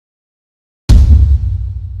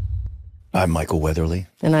I'm Michael Weatherly.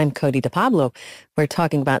 And I'm Cody DePablo. We're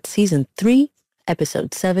talking about Season 3,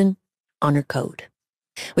 Episode 7, Honor Code.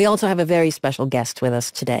 We also have a very special guest with us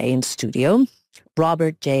today in studio,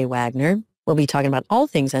 Robert J. Wagner. We'll be talking about all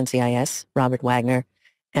things NCIS, Robert Wagner,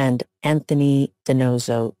 and Anthony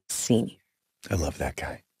DiNozzo Sr. I love that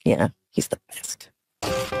guy. Yeah, he's the best.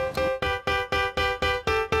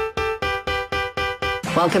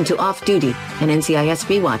 Welcome to Off Duty, an NCIS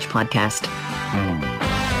Rewatch podcast.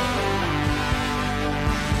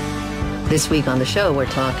 This week on the show, we're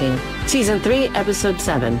talking Season 3, Episode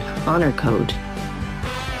 7, Honor Code.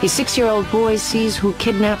 A 6-year-old boy sees who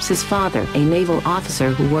kidnaps his father, a naval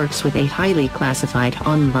officer who works with a highly classified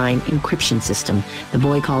online encryption system the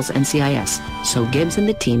boy calls NCIS, so Gibbs and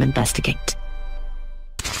the team investigate.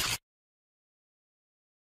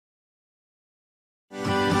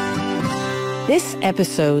 This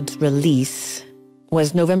episode's release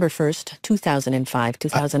was November 1st, 2005.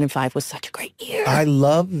 2005 was such a great year. I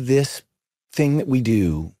love this thing that we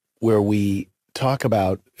do where we talk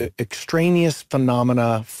about extraneous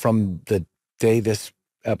phenomena from the day this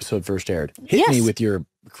episode first aired. Hit me with your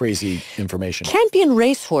crazy information. Champion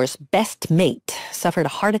racehorse Best Mate suffered a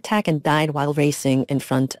heart attack and died while racing in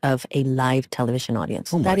front of a live television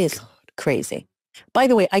audience. That is crazy. By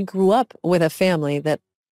the way, I grew up with a family that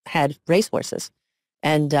had racehorses,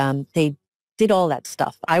 and they did all that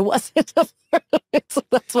stuff. I wasn't a part of it, so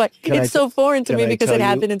that's why it's so foreign to me because it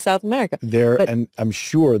happened in South America. And I'm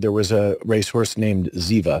sure there was a racehorse named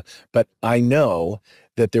Ziva, but I know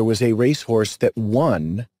that there was a racehorse that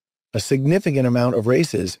won a significant amount of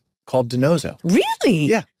races called DiNozzo. Really?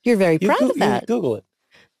 Yeah. You're very proud of that. Google it.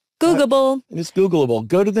 Googleable. It's Googleable.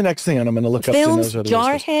 Go to the next thing, and I'm going to look up DiNozzo. Films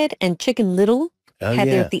Jarhead and Chicken Little had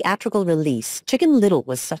their theatrical release. Chicken Little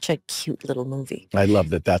was such a cute little movie. I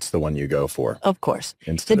love that that's the one you go for. Of course.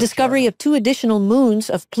 The discovery of 2 additional moons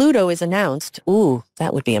of Pluto is announced. Ooh,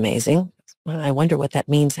 that would be amazing. I wonder what that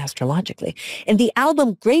means astrologically. And the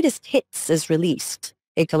album Greatest Hits is released,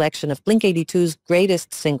 a collection of Blink-182's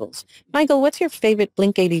greatest singles. Michael, what's your favorite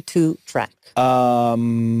Blink-182 track?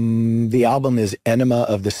 The album is Enema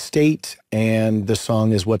of the State, and the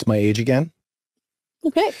song is What's My Age Again?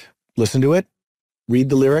 Okay. Listen to it. Read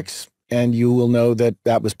the lyrics, and you will know that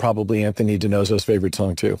that was probably Anthony DiNozzo's favorite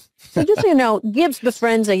song, too. So just so you know, Gibbs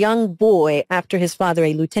befriends a young boy after his father,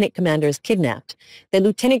 a lieutenant commander, is kidnapped. The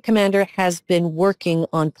lieutenant commander has been working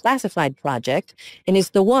on a classified project and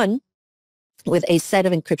is the one with a set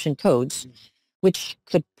of encryption codes, which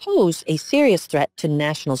could pose a serious threat to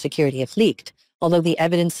national security if leaked. Although the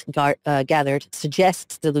evidence gathered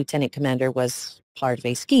suggests the lieutenant commander was part of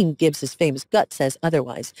a scheme, Gibbs's famous gut says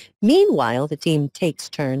otherwise. Meanwhile, the team takes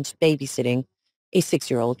turns babysitting a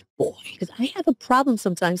 6-year-old boy. Because I have a problem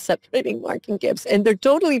sometimes separating Mark and Gibbs, and they're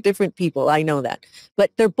totally different people. I know that.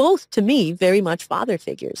 But they're both, to me, very much father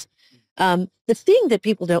figures. The thing that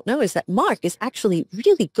people don't know is that Mark is actually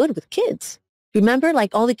really good with kids. Remember,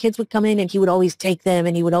 like all the kids would come in and he would always take them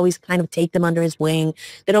and he would always kind of take them under his wing.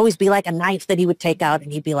 There'd always be like a knife that he would take out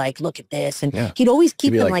and he'd be like, look at this. And he'd always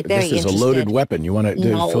keep them like very interested. This is a loaded weapon. You want to,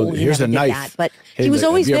 no, here's a knife. But hey, he was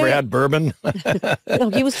always have you ever had bourbon? No,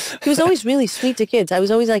 he was always really sweet to kids. I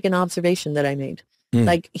was always like an observation that I made.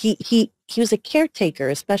 Like he was a caretaker,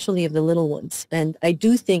 especially of the little ones. And I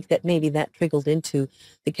do think that maybe that trickled into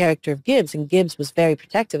the character of Gibbs. And Gibbs was very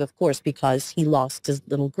protective, of course, because he lost his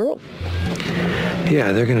little girl.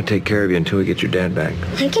 Yeah, they're going to take care of you until we get your dad back.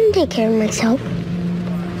 I can take care of myself.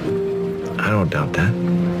 I don't doubt that.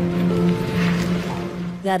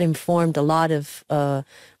 That informed a lot of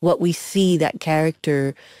what we see that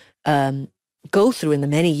character go through in the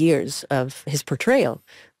many years of his portrayal.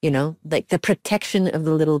 You know, like the protection of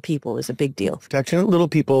the little people is a big deal. Protection of little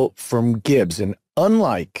people from Gibbs. And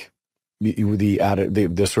unlike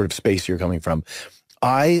the sort of space you're coming from,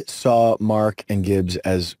 I saw Mark and Gibbs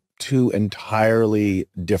as 2 entirely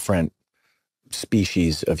different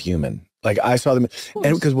species of human. Like I saw them,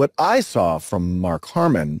 and because what I saw from Mark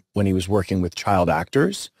Harmon when he was working with child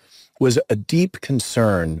actors was a deep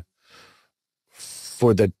concern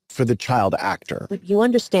for the child actor. But you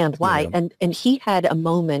understand why, Yeah. and he had a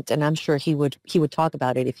moment, and I'm sure he would talk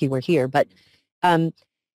about it if he were here, but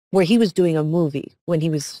where he was doing a movie when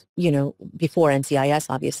he was, before NCIS,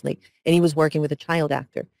 obviously, and he was working with a child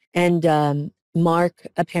actor, and Mark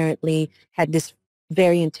apparently had this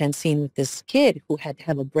very intense scene with this kid who had to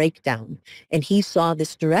have a breakdown, and he saw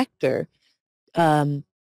this director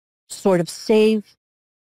sort of save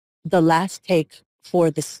the last take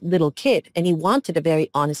for this little kid, and he wanted a very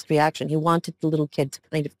honest reaction. He wanted the little kid to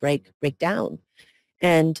kind of break down.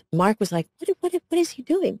 And Mark was like, what is he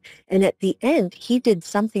doing? And at the end, he did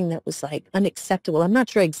something that was like unacceptable. I'm not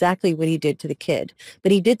sure exactly what he did to the kid,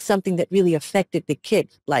 but he did something that really affected the kid,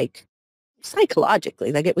 like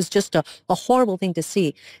psychologically. Like it was just a horrible thing to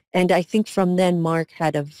see. And I think from then, Mark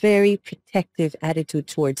had a very protective attitude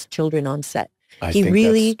towards children on set. He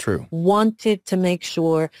really that's true. wanted to make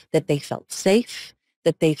sure that they felt safe,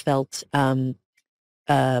 that they felt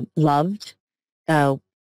loved,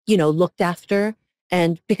 looked after.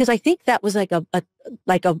 And because I think that was like a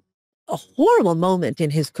horrible moment in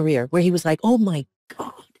his career where he was like, oh my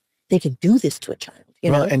God, they can do this to a child.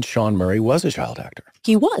 Well, and Sean Murray was a child actor.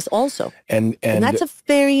 He was also. And that's a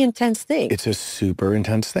very intense thing. It's a super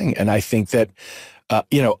intense thing. And I think that,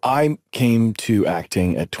 I came to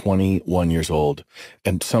acting at 21 years old,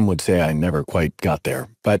 and some would say I never quite got there.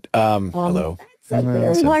 But hello. It's a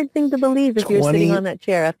very hard thing to believe if you're sitting on that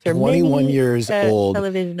chair after 21 years old,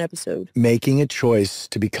 television episode. Making a choice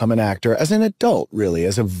to become an actor as an adult, really,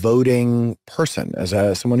 as a voting person, as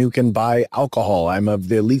someone who can buy alcohol. I'm of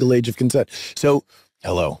the legal age of consent. So,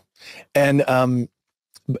 hello. And,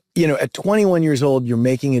 at 21 years old, you're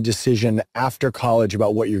making a decision after college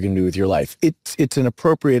about what you're going to do with your life. It's an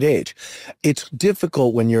appropriate age. It's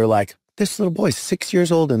difficult when you're like, this little boy's 6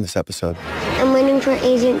 years old in this episode. I'm waiting for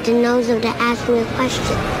Agent DiNozzo to ask me a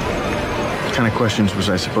question. What kind of questions was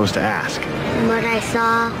I supposed to ask? What I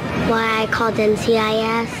saw, why I called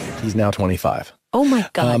NCIS. He's now 25. Oh my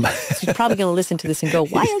God. He's probably going to listen to this and go,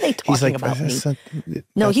 why are they talking about me?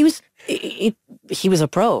 No, he was a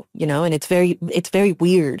pro, and it's very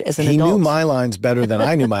weird as an adult. He knew my lines better than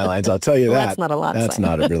I knew my lines. I'll tell you well, that. That's not a lot. That's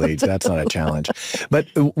not a challenge. But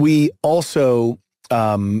we also,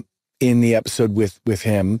 in the episode with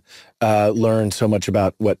him, learn so much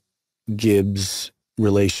about what Gibbs'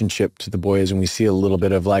 relationship to the boy is, and we see a little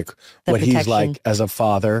bit of like what he's like as a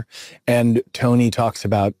father. And Tony talks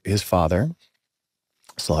about his father.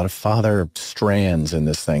 There's a lot of father strands in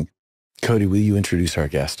this thing. Cody, will you introduce our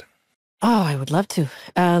guest? Oh, I would love to.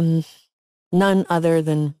 None other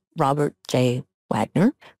than Robert J.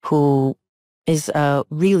 Wagner, who is a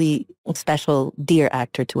really special, dear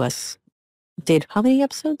actor to us. Did how many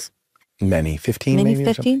episodes? Many. 15 maybe?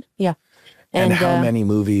 15? Yeah. And how many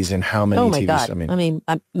movies and how many oh my TV God. shows? I mean,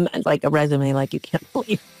 like a resume like you can't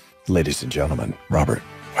believe. Ladies and gentlemen, Robert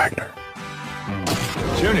Wagner.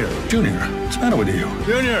 Junior, what's the matter with you?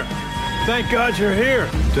 Junior, thank God you're here.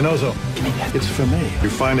 DiNozzo, it's for me.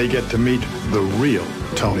 You finally get to meet the real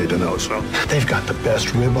Tony DiNozzo. They've got the best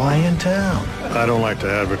ribeye in town. I don't like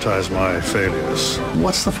to advertise my failures.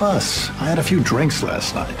 What's the fuss? I had a few drinks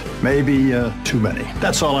last night. Maybe too many.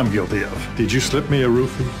 That's all I'm guilty of. Did you slip me a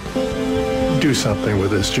roofie? Do something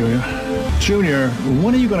with this, Junior. Junior,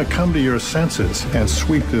 when are you going to come to your senses and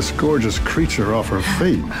sweep this gorgeous creature off her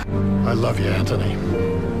feet? I love you, Anthony.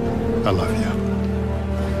 I love you.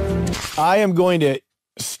 I am going to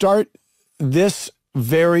start this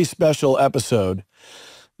very special episode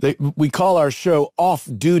that we call our show Off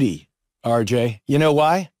Duty, RJ. You know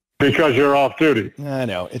why? Because you're off duty. I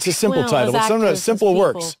know. It's a simple title, but actors, sometimes simple people.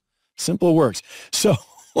 works. Simple works. So,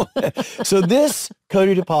 so this,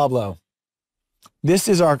 Cody DePablo, this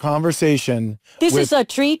is our conversation. This is a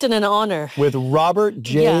treat and an honor. With Robert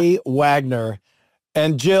J. Wagner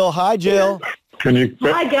and Jill. Hi, Jill. Can you?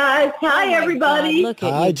 Hi, guys. Hi, everybody. God, look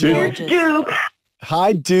at Hi, you. Jill. Here's Duke.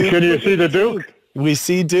 Hi, Duke. Can you see the Duke? We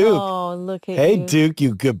see Duke. Oh, look at Hey, you. Duke,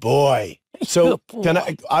 you good boy. So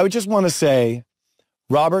I would just want to say,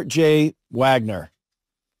 Robert J. Wagner,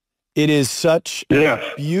 it is such Yes.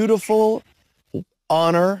 beautiful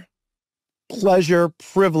honor, pleasure,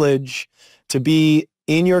 privilege to be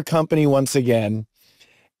in your company once again.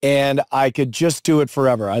 And I could just do it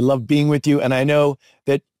forever. I love being with you. And I know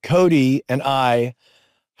that Cody and I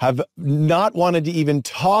have not wanted to even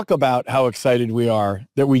talk about how excited we are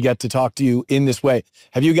that we get to talk to you in this way.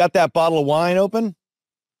 Have you got that bottle of wine open?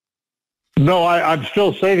 No, I'm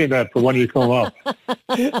still saving that for when you come up.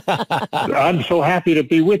 I'm so happy to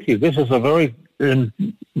be with you. This is a very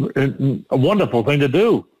a wonderful thing to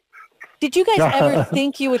do. Did you guys ever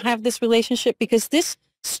think you would have this relationship? Because this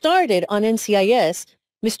started on NCIS,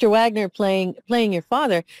 Mr. Wagner playing your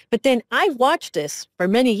father. But then I've watched this for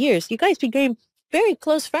many years. You guys became very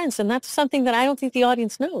close friends, and that's something that I don't think the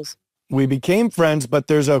audience knows. We became friends, but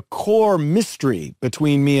there's a core mystery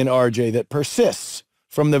between me and RJ that persists.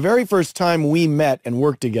 From the very first time we met and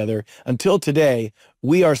worked together until today,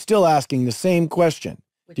 we are still asking the same question.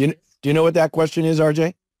 Do you know what that question is,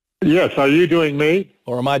 RJ? Yes. Are you doing me?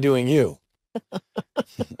 Or am I doing you?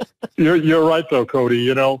 You're right, though, Cody.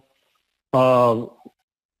 You know,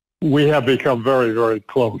 we have become very, very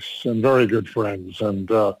close and very good friends.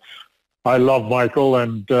 And I love Michael,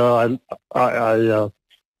 and I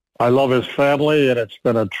love his family, and it's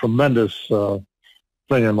been a tremendous thing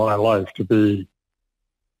in my life to be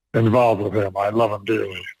involved with him. I love him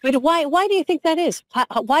dearly. But why do you think that is?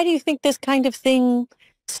 Why do you think this kind of thing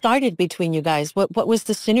started between you guys? What was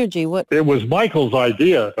the synergy? It was Michael's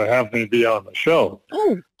idea to have me be on the show.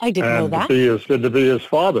 Oh, I didn't know that. To be his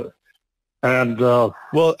father. And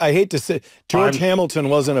well, I hate to say, George Hamilton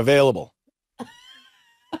wasn't available.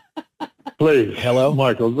 Please, hello,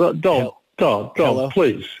 Michael. Don't, hello?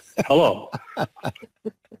 Please. Hello.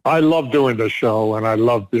 I love doing the show, and I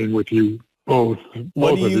love being with you both.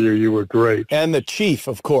 Both of you. You were great. And the chief,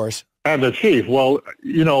 of course. And the chief. Well,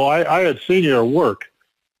 you know, I had seen your work.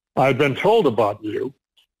 I'd been told about you,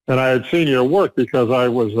 and I had seen your work because I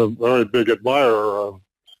was a very big admirer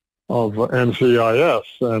of NCIS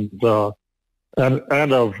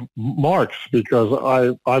and of Mark's,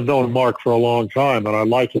 because I've known Mark for a long time, and I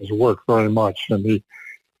like his work very much. And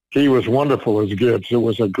he was wonderful as Gibbs. It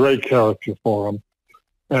was a great character for him.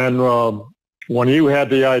 And when you had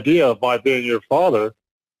the idea of my being your father,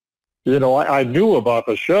 you know, I knew about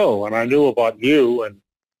the show, and I knew about you, and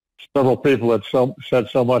several people had said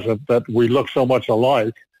so much that we look so much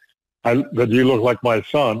alike, that you look like my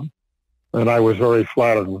son, and I was very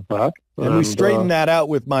flattered with that. And we straightened that out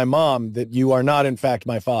with my mom, that you are not, in fact,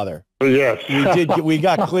 my father. Yes. We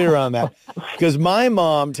got clear on that. Because my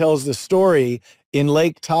mom tells the story in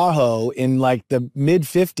Lake Tahoe in like the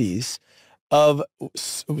mid-50s of,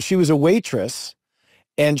 she was a waitress,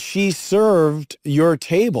 and she served your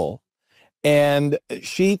table, and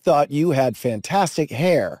she thought you had fantastic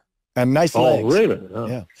hair and nice legs. Oh, really?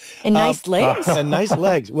 Yeah. And nice legs? And nice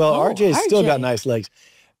legs. Well, RJ's still got nice legs.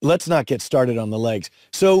 Let's not get started on the legs.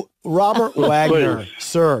 So, Robert Wagner,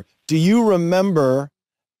 sir, do you remember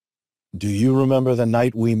the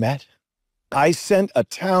night we met? I sent a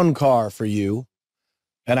town car for you,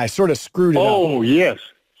 and I sort of screwed it up. Oh, yes.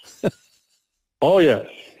 Oh, yes.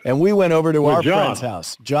 And we went over to our John. friend's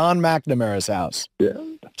house, John McNamara's house. Yeah.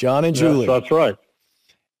 John and Julie. Yes, that's right.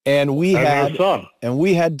 And we had their son. And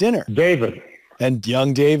we had dinner. David. And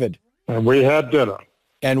young David. And we had dinner.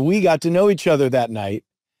 And we got to know each other that night.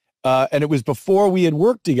 And it was before we had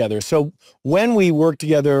worked together. So when we worked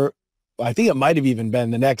together, I think it might have even been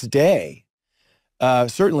the next day,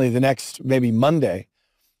 certainly the next maybe Monday,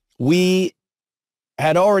 we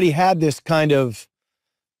had already had this kind of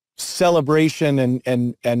celebration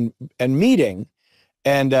and meeting,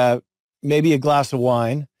 and maybe a glass of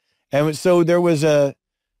wine. And so there was a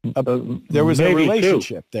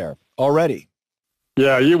relationship there already.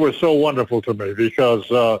 Yeah, you were so wonderful to me, because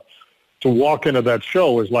to walk into that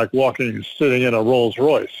show was like sitting in a Rolls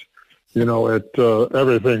Royce. You know,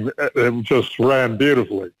 everything, it just ran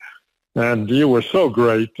beautifully. And you were so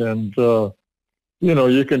great. And, you know,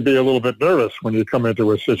 you can be a little bit nervous when you come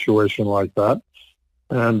into a situation like that.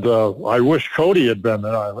 And I wish Cody had been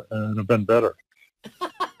there and have been better.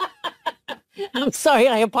 I'm sorry.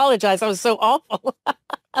 I apologize. I was so awful.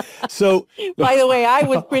 So, by the way, I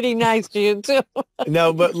was pretty nice to you too.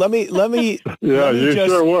 No, but let me. Yeah, you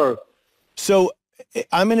sure were. So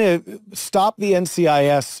I'm going to stop the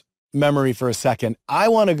NCIS memory for a second. I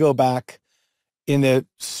want to go back in the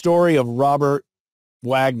story of Robert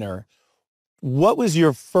Wagner. What was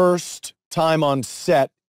your first time on set,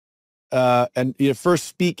 and your first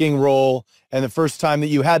speaking role, and the first time that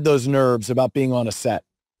you had those nerves about being on a set?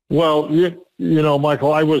 Well, you know,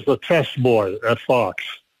 Michael, I was the test boy at Fox,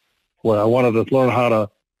 where I wanted to learn how to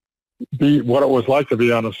be, what it was like to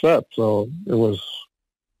be on a set. So it was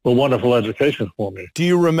a wonderful education for me. Do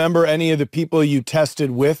you remember any of the people you tested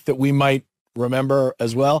with that we might remember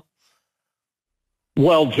as well?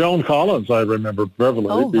 Well, Joan Collins, I remember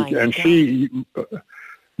Beverly, and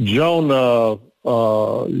Joan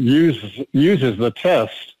uses the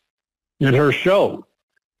test in her show.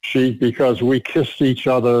 Because we kissed each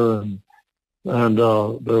other, and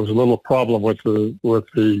there was a little problem with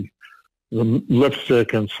the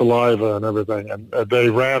lipstick and saliva and everything, and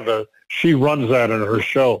she runs that in her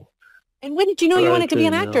show. And when did you know you wanted to be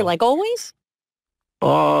an actor? Like always?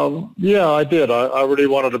 Yeah, I did. I really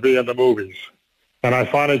wanted to be in the movies, and I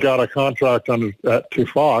finally got a contract to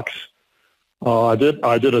Fox. I did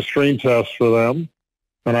a screen test for them.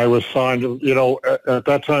 And I was signed, you know, at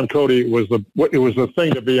that time, Cody, it was the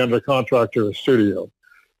thing to be under contract to a studio.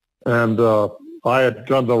 And I had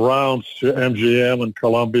done the rounds to MGM and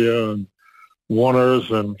Columbia and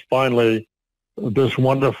Warner's, and finally this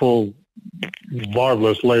wonderful,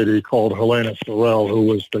 marvelous lady called Helena Sorrell, who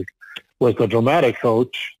was the dramatic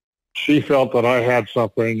coach, she felt that I had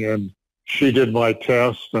something, and she did my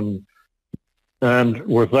test, and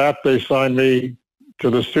with that they signed me to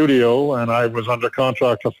the studio, and I was under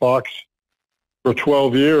contract to Fox for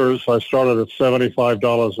 12 years. I started at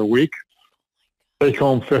 $75 a week, take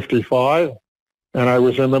home $55, and I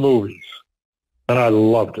was in the movies, and I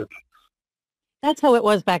loved it. That's how it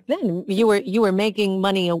was back then. You were making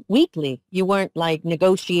money weekly. You weren't like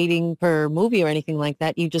negotiating per movie or anything like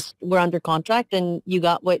that. You just were under contract and you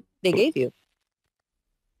got what they gave you.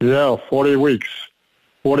 Yeah, 40 weeks.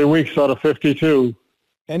 40 weeks out of 52.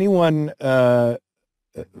 Anyone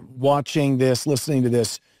watching this, listening to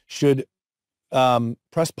this, should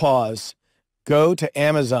press pause, go to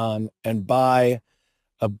Amazon and buy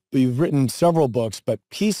you've written several books, but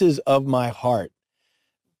Pieces of My Heart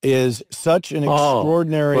is such an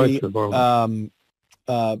extraordinary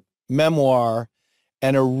memoir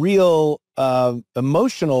and a real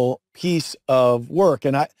emotional piece of work.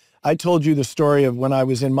 And I told you the story of when I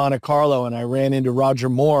was in Monte Carlo and I ran into Roger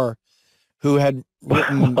Moore, who had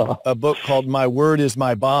written a book called My Word is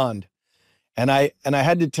My Bond. And I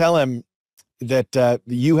had to tell him that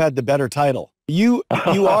you had the better title. You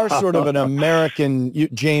are sort of an American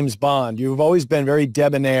James Bond. You've always been very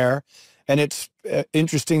debonair. And it's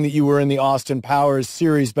interesting that you were in the Austin Powers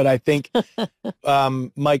series, but I think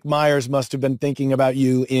Mike Myers must have been thinking about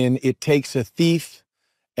you in It Takes a Thief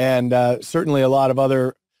and certainly a lot of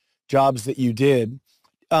other jobs that you did.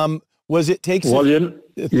 Was It Takes a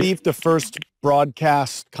Thief the first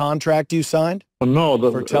broadcast contract you signed? No,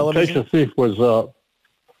 for television? It Takes a Thief was,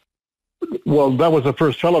 that was the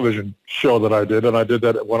first television show that I did, and I did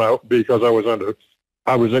that because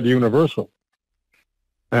I was at Universal.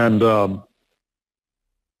 And,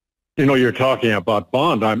 you're talking about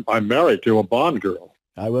Bond. I'm married to a Bond girl.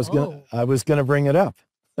 I was gonna bring it up.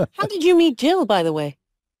 How did you meet Jill, by the way?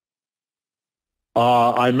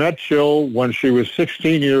 I met Jill when she was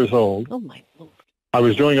 16 years old. Oh, my Lord. I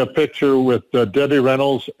was doing a picture with Debbie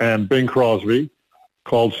Reynolds and Bing Crosby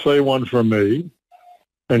called Say One for Me,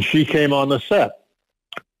 and she came on the set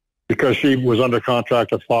because she was under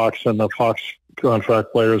contract at Fox, and the Fox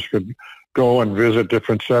contract players could go and visit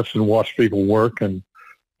different sets and watch people work and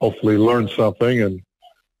hopefully learn something.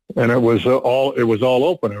 And it was all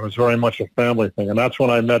open. It was very much a family thing. And that's when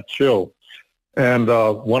I met Jill. And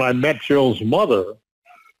when I met Jill's mother,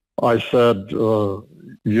 I said,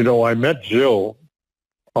 I met Jill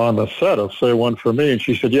on the set of Say One for Me. And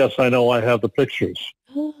she said, yes, I know, I have the pictures.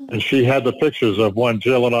 And she had the pictures of when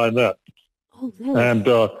Jill and I met. And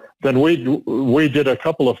then we did a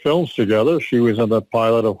couple of films together. She was in the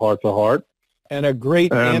pilot of Heart to Heart. And a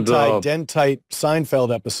great anti-Dentite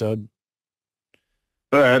Seinfeld episode.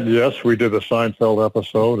 And yes, we did the Seinfeld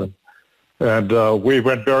episode. And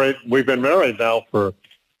we've been married now for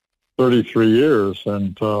 33 years.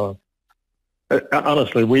 And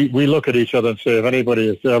honestly, we look at each other and say, if anybody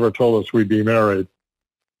has ever told us we'd be married,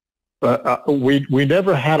 we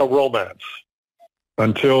never had a romance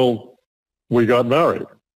until we got married.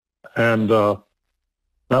 And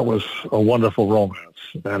that was a wonderful romance,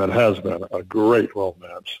 and it has been a great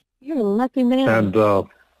romance. You're a lucky man. And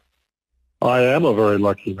I am a very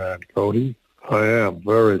lucky man, Cody. I am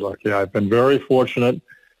very lucky. I've been very fortunate,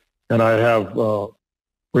 and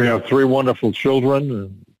we have 3 wonderful children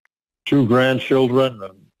and 2 grandchildren,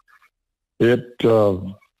 and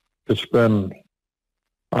it's been,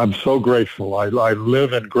 I'm so grateful. I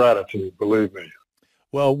live in gratitude, believe me.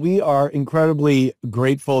 Well, we are incredibly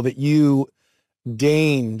grateful that you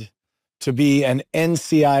deigned to be an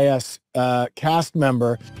NCIS cast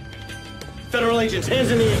member. Federal agents,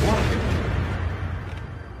 hands in the air.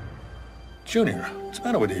 Junior, what's the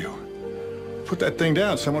matter with you? Put that thing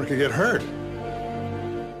down. Someone could get hurt.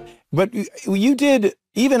 But you did,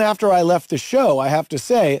 even after I left the show, I have to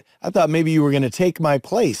say, I thought maybe you were going to take my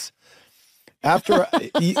place. After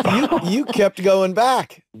you kept going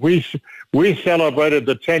back. We celebrated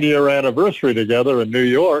the 10-year anniversary together in New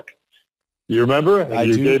York. You remember? And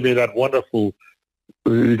you gave me that wonderful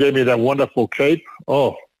cape.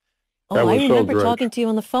 Oh, that was I so remember great. talking to you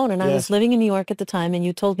on the phone, and I was living in New York at the time, and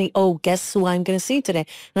you told me, guess who I'm going to see today?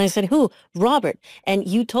 And I said, who? Robert. And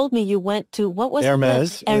you told me you went to, what was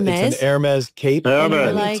Hermes. it? Hermes. It's an Hermes cape.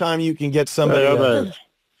 Hermes. Anytime you can get somebody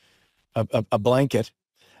a blanket.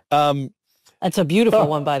 That's a beautiful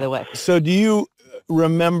one, by the way. So do you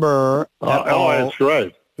remember at all, that's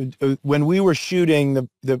right. when we were shooting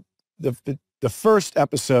the first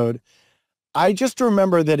episode, I just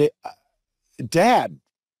remember that Dad,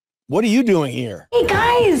 what are you doing here? Hey,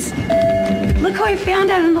 guys, look who I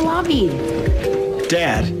found out in the lobby.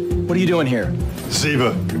 Dad, what are you doing here?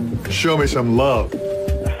 Ziva, show me some love.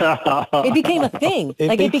 It became a thing.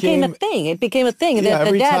 It became a thing. It became a thing. And Yeah,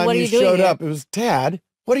 every Dad, time what are you you doing showed here? up, it was, Dad,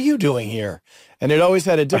 what are you doing here? And it always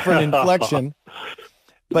had a different inflection.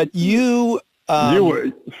 But you,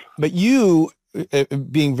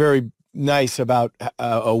 being very nice about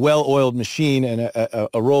a well-oiled machine and a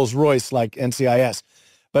Rolls Royce like NCIS,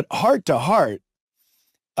 but heart to heart,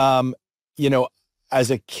 you know, as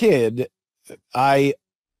a kid, I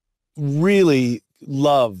really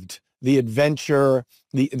loved the adventure,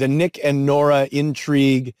 the Nick and Nora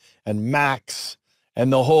intrigue, and Max,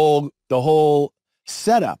 and the whole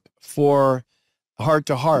setup for Heart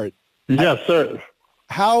to Heart. Yes, sir.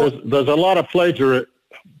 There's a lot of plagiarism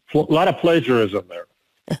there.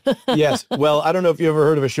 Yes. Well, I don't know if you ever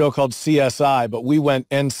heard of a show called CSI, but we went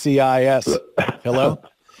NCIS. Hello?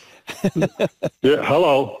 Yeah,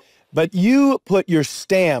 hello. But you put your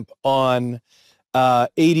stamp on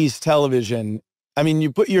 80s television. I mean,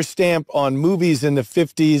 you put your stamp on movies in the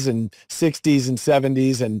 50s and 60s and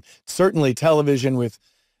 70s, and certainly television with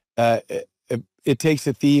It Takes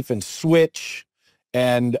a Thief and Switch.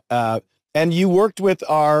 And you worked with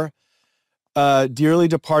our dearly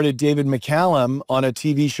departed David McCallum on a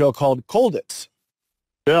TV show called Colditz.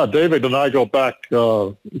 Yeah, David and I go back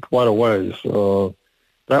quite a ways.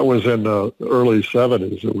 That was in the early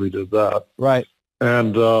 70s that we did that. Right.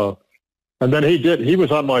 And then he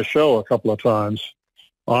was on my show a couple of times.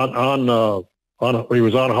 He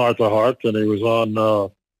was on Heart to Heart, and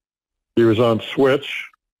he was on Switch.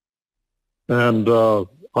 And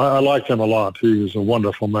I liked him a lot. He was a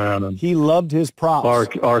wonderful man, and he loved his props.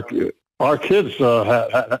 Our kids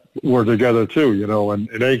were together too, you know, in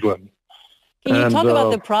England. Can you talk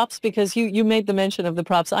about the props? Because you made the mention of the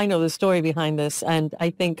props. I know the story behind this, and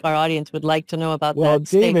I think our audience would like to know about that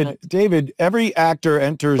statement. David, every actor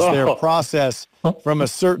enters their process from a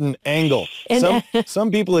certain angle.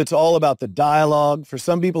 Some people, it's all about the dialogue. For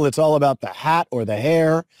some people, it's all about the hat or the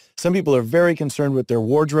hair. Some people are very concerned with their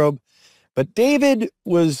wardrobe. But David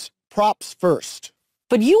was props first.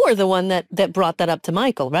 But you were the one that brought that up to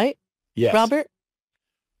Michael, right? Yes. Robert?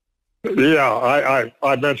 Yeah,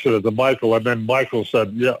 I mentioned it to Michael, and then Michael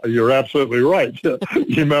said, yeah, you're absolutely right. You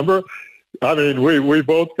remember? I mean, we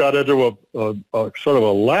both got into a sort of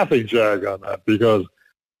a laughing jag on that, because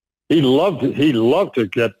he loved to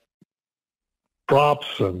get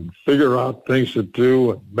props and figure out things to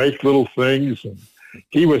do and make little things. And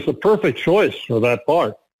he was the perfect choice for that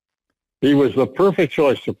part. He was the perfect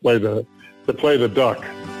choice to play the duck.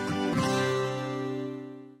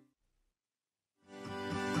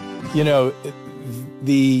 You know,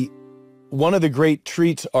 one of the great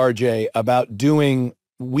treats, RJ, about doing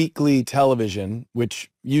weekly television, which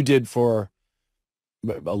you did for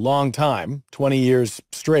a long time, 20 years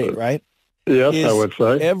straight, right? Yes, I would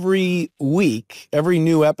say. Every week, every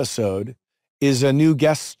new episode is a new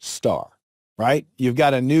guest star, right? You've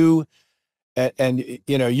got a new, and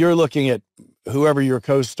you know, you're looking at whoever your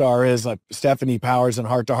co-star is, like Stephanie Powers and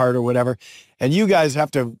Heart to Heart or whatever, and you guys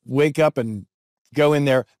have to wake up and go in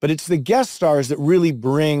there, but it's the guest stars that really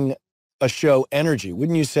bring a show energy,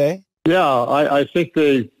 wouldn't you say? Yeah, I think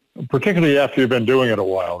they, particularly after you've been doing it a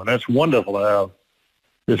while, and it's wonderful to have.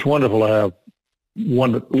 It's wonderful to have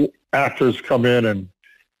actors come in and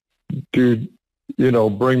do, you know,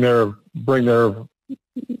 bring their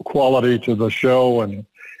quality to the show, and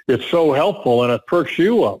it's so helpful, and it perks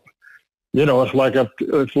you up. You know,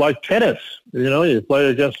 it's like tennis. You know, you play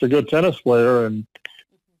against a good tennis player, and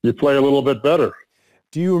you play a little bit better.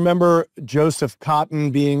 Do you remember Joseph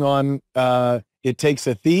Cotton being on It Takes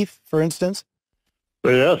a Thief, for instance?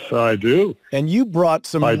 Yes, I do. And you brought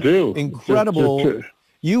some incredible...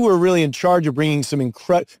 You were really in charge of bringing some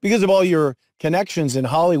incredible... Because of all your connections in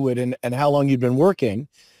Hollywood and how long you'd been working,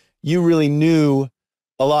 you really knew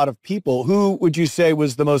a lot of people. Who would you say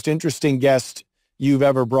was the most interesting guest you've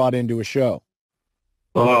ever brought into a show?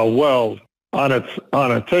 Well, on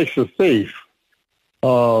It Takes a Thief,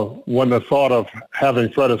 when the thought of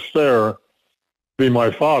having Fred Astaire be my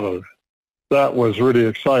father, that was really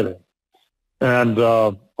exciting. And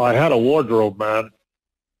I had a wardrobe man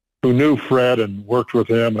who knew Fred and worked with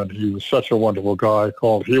him, and he was such a wonderful guy,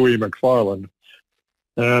 called Huey McFarland.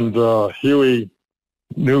 And Huey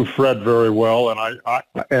knew Fred very well,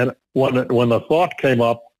 and when the thought came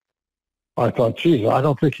up, I thought, geez,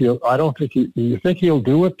 you think he'll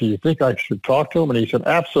do it? Do you think I should talk to him? And he said,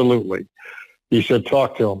 absolutely. He said,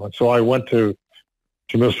 talk to him. And so I went to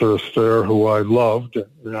Mr. Astaire, who I loved,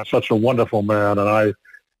 such a wonderful man, and I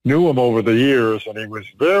knew him over the years, and he was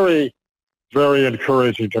very, very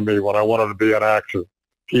encouraging to me when I wanted to be an actor.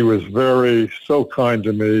 He was so kind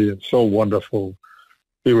to me and so wonderful.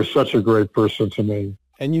 He was such a great person to me.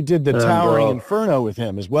 And you did the Towering Inferno with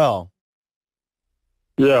him as well.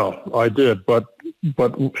 Yeah, I did. But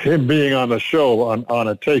him being on the show on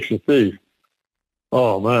It Takes a Thief,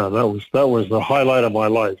 Oh man, that was the highlight of my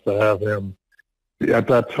life, to have him at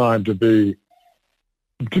that time to be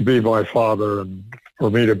my father and for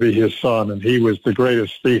me to be his son. And he was the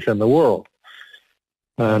greatest thief in the world.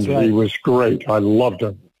 And Right. he was great. I loved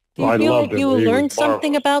him. Do you I feel loved like you him. He learned was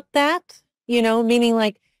something marvelous. about that? You know, meaning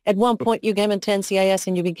like at one point you came into NCIS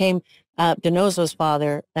and you became DiNozzo's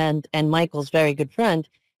father and Michael's very good friend.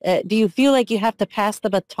 Do you feel like you have to pass the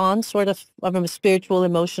baton sort of from a spiritual,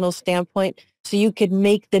 emotional standpoint so you could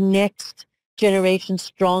make the next generation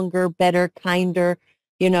stronger, better, kinder,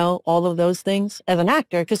 you know, all of those things as an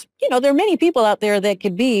actor? Because, you know, there are many people out there that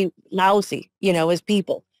could be lousy, you know, as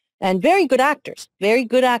people and very good actors,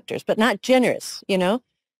 but not generous, you know?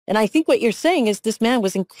 And I think what you're saying is this man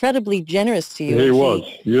was incredibly generous to you. He was.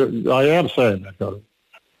 I am saying that, Cody.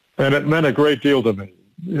 And it meant a great deal to me.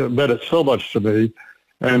 It meant it so much to me.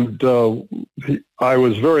 And I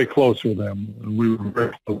was very close with him. We were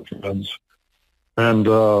very close friends. And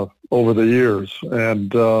over the years.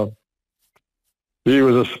 And he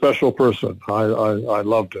was a special person. I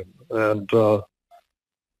loved him. And,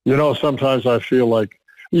 you know, sometimes I feel like,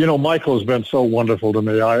 you know, Michael's been so wonderful to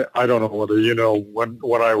me. I don't know whether you know,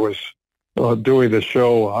 when I was doing the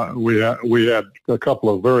show, we had a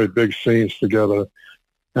couple of very big scenes together.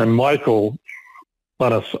 And Michael,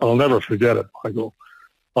 I'll never forget it, Michael,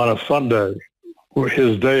 on a Sunday,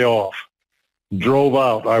 his day off, drove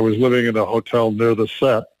out. I was living in a hotel near the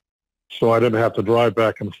set, so I didn't have to drive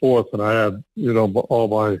back and forth. And I had, you know, all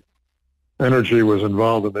my energy was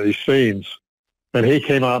involved in these scenes. And he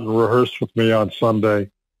came out and rehearsed with me on Sunday,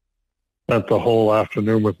 spent the whole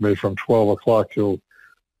afternoon with me from 12 o'clock till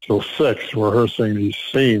 6 rehearsing these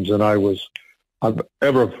scenes. And I'm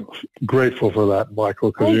ever grateful for that,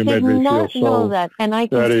 Michael, because you made me feel so. I did not know that, and I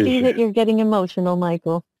can see that you're getting emotional,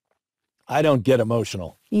 Michael. I don't get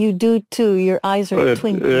emotional. You do too. Your eyes are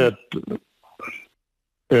twinkling.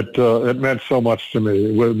 It meant so much to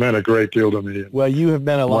me. It meant a great deal to me. Well, you have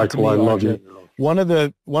meant a lot to me, Michael, I love you. One of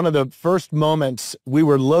the first moments, we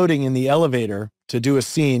were loading in the elevator to do a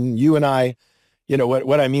scene. You and I, you know,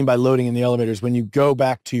 what I mean by loading in the elevator is when you go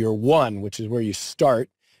back to your one, which is where you start,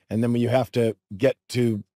 and then when you have to get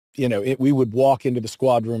to, you know, we would walk into the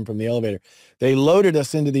squad room from the elevator. They loaded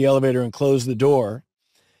us into the elevator and closed the door,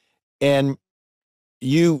 and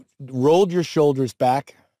you rolled your shoulders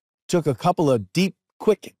back, took a couple of deep,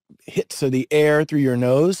 quick hits of the air through your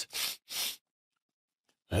nose,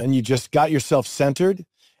 and you just got yourself centered.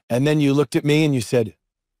 And then you looked at me and you said,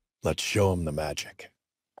 "Let's show him the magic."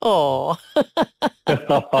 Oh.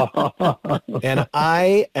 and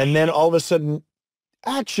then all of a sudden,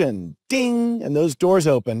 action, ding, and those doors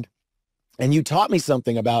opened. And you taught me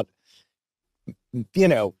something about, you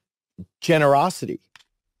know, generosity.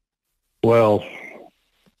 Well,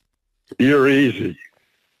 you're easy.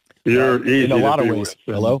 You're easy in a lot to of be ways.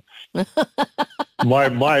 with. Hello?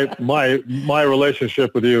 My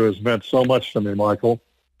relationship with you has meant so much to me, Michael.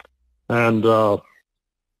 And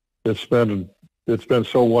it's been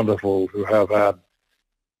so wonderful to have had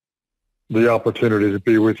the opportunity to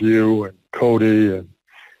be with you and Cody, and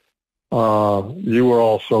you were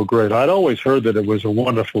all so great. I'd always heard that it was a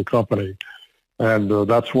wonderful company, and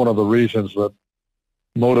that's one of the reasons that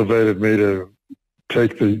motivated me to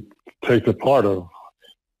take the part of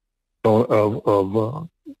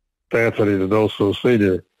Anthony DiNozzo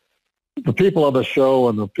Sr. The people on the show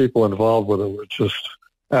and the people involved with it were just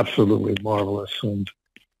absolutely marvelous. And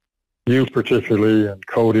you particularly, and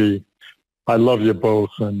Cody, I love you both.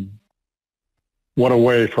 And what a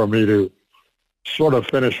way for me to sort of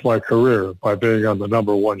finish my career by being on the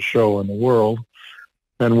 #1 show in the world.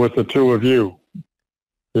 And with the two of you,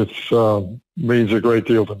 it's means a great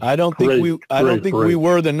deal to me. I don't think we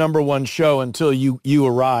were the #1 show until you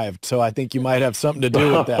arrived. So I think you might have something to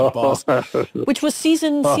do with that, boss. Which was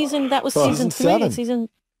season that was season 3. 7.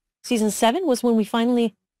 Season 7 was when we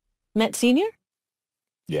finally met Senior?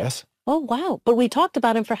 Yes. Oh, wow. But we talked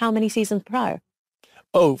about him for how many seasons prior?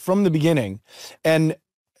 Oh, from the beginning. And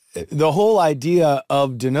the whole idea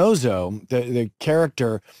of DiNozzo, the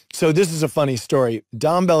character. So this is a funny story.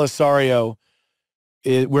 Dom Belisario,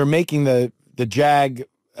 we're making the JAG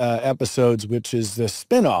episodes, which is the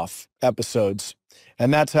spin-off episodes.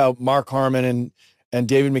 And that's how Mark Harmon and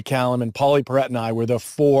David McCallum and Paulie Perrette and I were the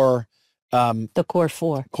four. The core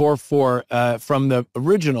four. Core four from the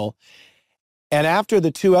original. And after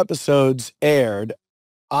the 2 episodes aired,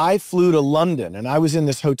 I flew to London, and I was in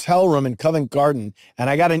this hotel room in Covent Garden, and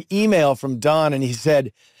I got an email from Don, and he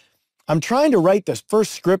said, "I'm trying to write the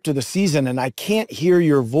first script of the season, and I can't hear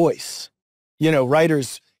your voice." You know,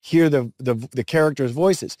 writers hear the characters'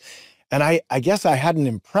 voices. And I guess I hadn't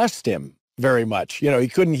impressed him very much. You know, he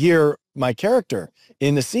couldn't hear my character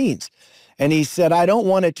in the scenes. And he said, I don't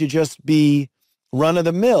want it to just be run of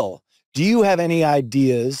the mill. Do you have any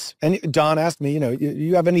ideas? And Don asked me,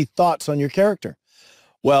 you have any thoughts on your character?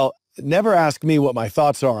 Well, never ask me what my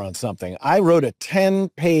thoughts are on something. I wrote a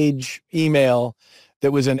 10-page email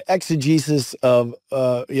that was an exegesis of,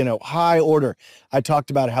 high order. I talked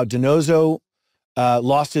about how DiNozzo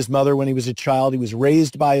lost his mother when he was a child. He was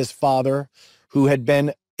raised by his father, who had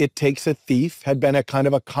been, it takes a thief, had been a kind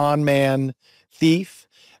of a con man thief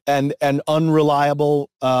and an unreliable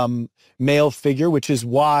male figure, which is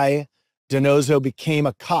why DiNozzo became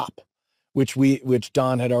a cop, which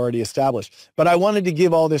Don had already established. But I wanted to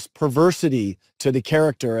give all this perversity to the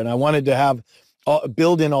character, and I wanted to have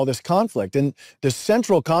build in all this conflict. And the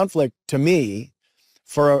central conflict to me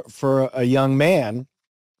for a young man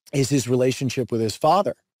is his relationship with his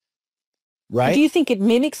father. Right? Do you think it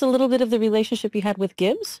mimics a little bit of the relationship you had with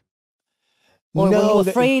Gibbs? Or were you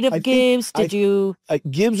afraid of Gibbs?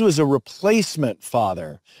 Gibbs was a replacement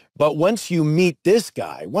father. But once you meet this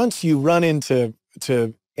guy, once you run into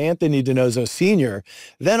Anthony DiNozzo Sr.,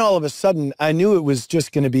 then all of a sudden I knew it was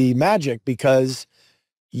just going to be magic, because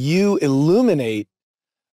you illuminate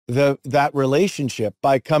that relationship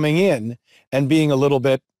by coming in and being a little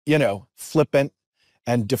bit, flippant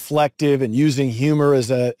and deflective and using humor as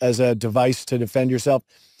a device to defend yourself.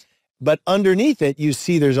 But underneath it, you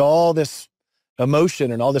see there's all this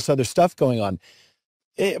emotion and all this other stuff going on.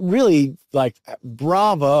 It really,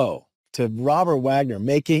 bravo to Robert Wagner,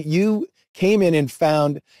 you came in and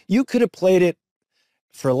found, you could have played it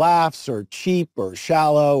for laughs or cheap or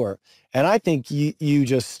shallow, and I think you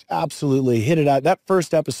just absolutely hit it out. That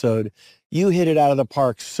first episode, you hit it out of the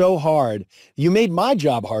park so hard. You made my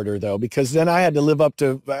job harder, though, because then I had to live up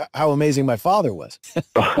to how amazing my father was.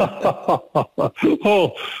 Well,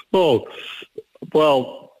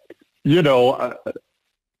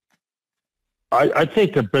 I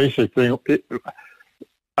think the basic thing,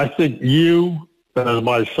 I think you as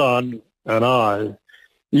my son and I,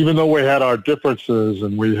 even though we had our differences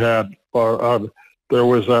and we had there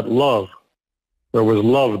was that love. There was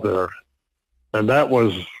love there. And that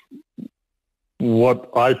was what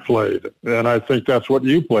I played. And I think that's what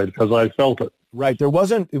you played, because I felt it. Right. There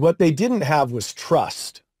wasn't, what they didn't have was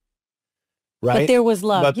trust. Right. But there was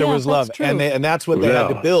love. But there was love. True. And that's what they had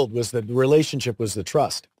to build, was the relationship, was the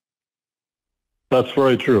trust. That's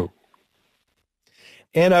very true.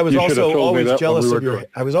 And I was also always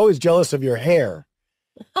jealous of your hair.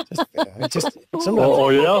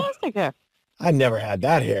 Yeah? I never had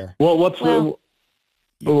that hair. Well,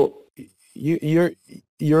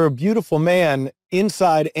 you're a beautiful man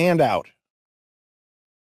inside and out.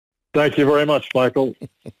 Thank you very much, Michael.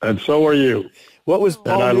 And so are you. What was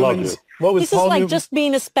Paul Newman's? Love you. What was this Paul is like Newman? Just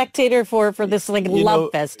being a spectator for this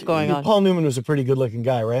love fest going on. Paul Newman was a pretty good-looking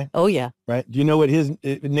guy, right? Oh yeah. Right. Do you know what his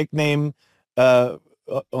nickname on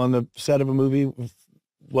the set of a movie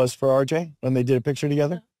was for RJ when they did a picture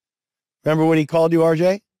together? Remember what he called you,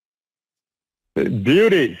 RJ?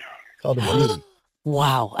 Beauty. Called him Beauty.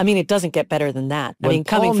 Wow. I mean, it doesn't get better than that. When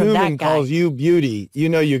coming Paul from Newman that guy. calls you Beauty,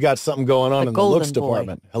 you got something going on in the looks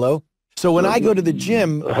department. Hello? So when I go to the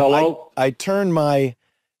gym, I turn my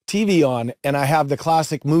TV on and I have the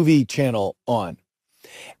classic movie channel on.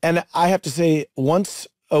 And I have to say, once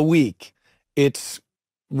a week, it's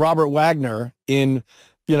Robert Wagner in,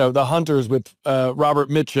 The Hunters with Robert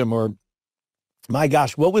Mitchum, or, my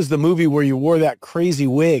gosh, what was the movie where you wore that crazy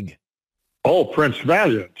wig? Oh, Prince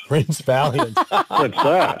Valiant. Prince Valiant. What's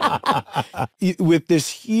that? With this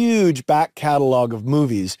huge back catalog of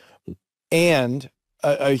movies and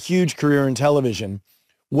a huge career in television,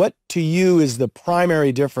 what to you is the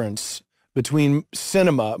primary difference between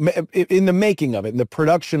cinema, in the making of it, in the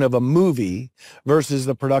production of a movie versus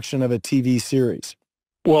the production of a TV series?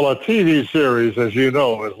 Well, a TV series, as you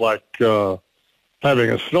know, is like having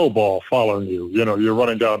a snowball following you. You're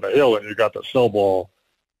running down the hill and you got the snowball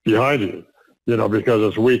behind you, because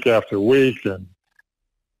it's week after week, and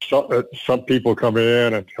some people come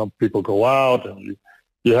in and some people go out, and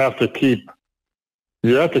you have to keep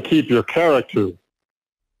your character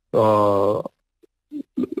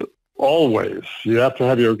always. You have to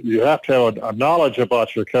have a knowledge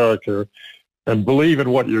about your character and believe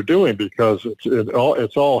in what you're doing, because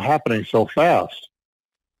it's all happening so fast,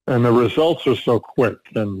 and the results are so quick.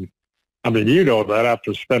 And I mean, that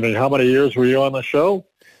after spending, how many years were you on the show?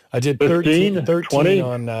 I did 13 20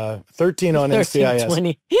 on 13 on NCIS.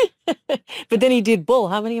 20. But then he did Bull.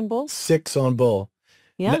 How many in Bull? 6 on Bull.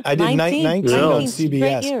 Yeah, I did 19 on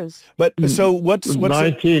CBS. Years. But so what's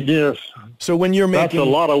 19 years? So when you're making, that's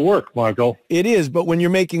a lot of work, Michael. It is, but when you're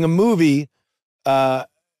making a movie,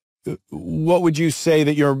 what would you say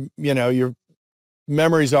that your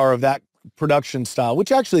memories are of that production style,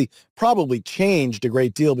 which actually probably changed a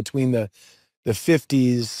great deal between the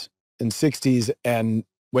 50s and 60s and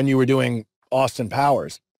when you were doing Austin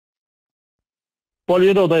Powers? Well,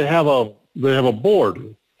 they have a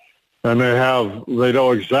board, and they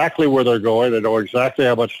know exactly where they're going. They know exactly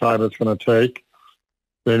how much time it's going to take.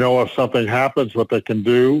 They know if something happens, what they can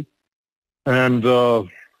do. And, the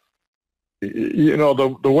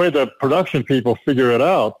way that production people figure it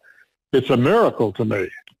out, it's a miracle to me.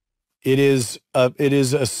 The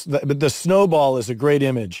snowball is a great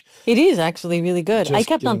image. It is actually really good. Just I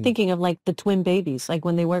kept on thinking of like the twin babies. Like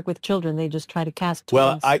when they work with children, they just try to cast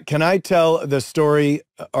twins. Well, can I tell the story,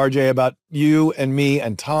 RJ, about you and me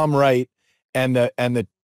and Tom Wright and the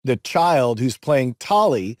child who's playing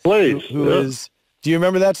Tolly? Please. Who is, do you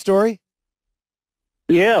remember that story?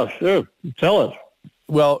 Yeah, sure. Tell it.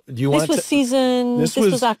 Well, do you want to... This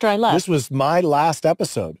was after I left. This was my last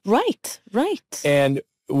episode. Right. And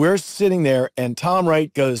we're sitting there, and Tom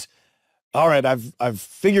Wright goes, all right, I've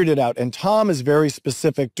figured it out. And Tom is a very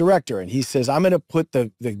specific director, and he says, I'm going to put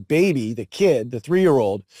the baby, the kid, the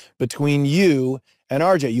 3-year-old, between you and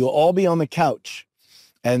RJ. You'll all be on the couch,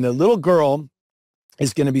 and the little girl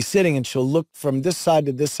is going to be sitting, and she'll look from this side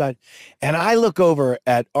to this side. And I look over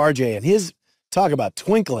at RJ, and his, talk about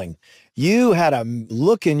twinkling, you had a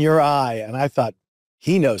look in your eye, and I thought,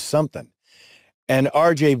 he knows something. And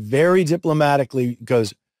RJ very diplomatically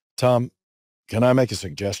goes, Tom, can I make a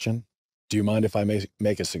suggestion? Do you mind if I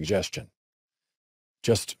make a suggestion?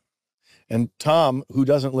 And Tom, who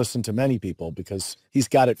doesn't listen to many people because he's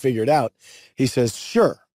got it figured out, he says,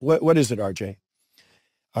 sure. What is it, RJ?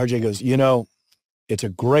 RJ goes, it's a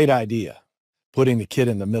great idea putting the kid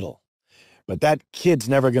in the middle, but that kid's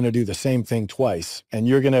never going to do the same thing twice. And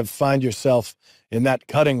you're going to find yourself in that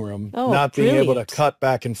cutting room, not being able to cut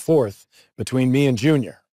back and forth between me and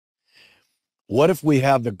Junior. What if we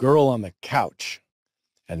have the girl on the couch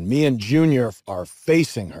and me and Junior are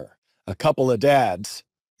facing her, a couple of dads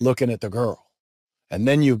looking at the girl, and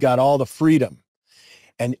then you've got all the freedom.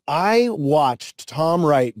 And I watched Tom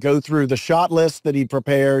Wright go through the shot list that he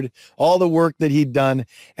prepared, all the work that he'd done,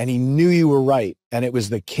 and he knew you were right. And it was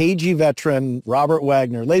the cagey veteran, Robert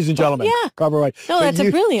Wagner. Ladies and gentlemen, Robert Wagner. No, that's a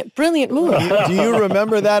brilliant movie. Do you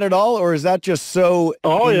remember that at all, or is that just so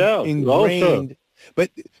ingrained? Oh,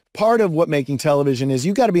 But part of what making television is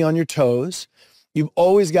you got to be on your toes. You've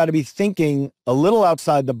always got to be thinking a little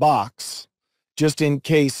outside the box, just in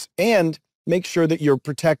case, and make sure that you're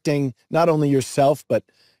protecting not only yourself, but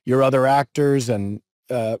your other actors and,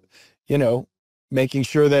 making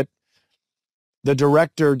sure that the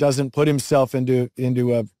director doesn't put himself into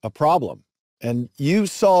a problem. And you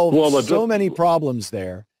solved so many problems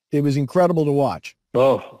there. It was incredible to watch.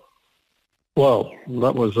 Oh, well,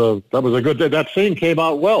 that was a good day. That scene came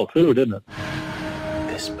out well, too, didn't it?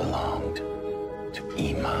 This belonged to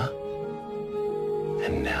Ima,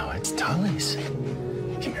 and now it's Tully's.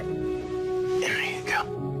 Come here. There you go.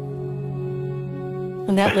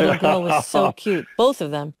 And that little girl was so cute. Both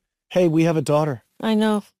of them. Hey, we have a daughter. I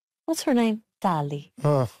know. What's her name? Dolly.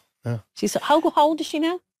 Oh, yeah. She's how old is she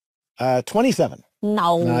now? 27.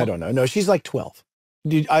 No. I don't know. No, she's like 12.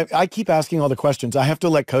 Dude, I keep asking all the questions. I have to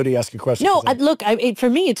let Cody ask a question. No, look, for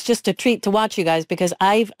me, it's just a treat to watch you guys because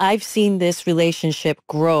I've seen this relationship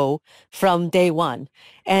grow from day one,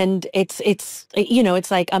 and it's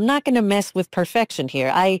like I'm not going to mess with perfection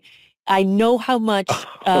here. I know how much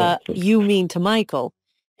you mean to Michael,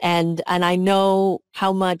 and I know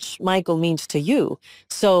how much Michael means to you.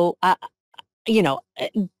 So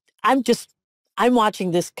I'm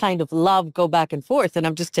watching this kind of love go back and forth, and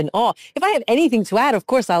I'm just in awe. If I have anything to add, of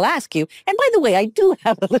course, I'll ask you. And by the way, I do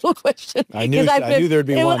have a little question. I knew there'd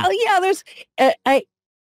be one. There's.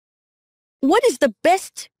 What is the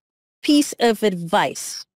best piece of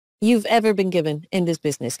advice you've ever been given in this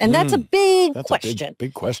business? And that's a big question.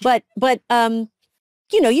 Big question. But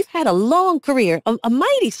you've had a long career, a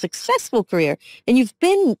mighty successful career, and you've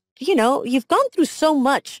been, you've gone through so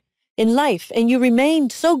much in life, and you remain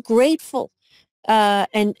so grateful.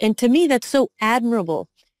 And to me, that's so admirable.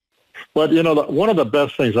 But, one of the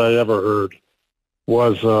best things I ever heard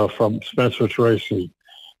was from Spencer Tracy,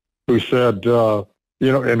 who said,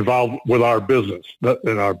 involved with our business,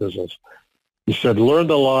 in our business. He said, learn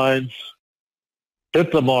the lines,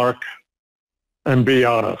 hit the mark, and be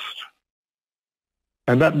honest.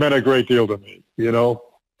 And that meant a great deal to me,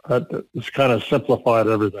 It's kind of simplified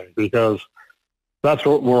everything because that's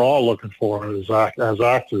what we're all looking for as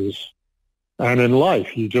actors. And in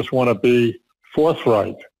life, you just want to be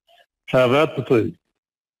forthright, have empathy,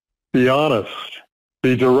 be honest,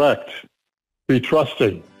 be direct, be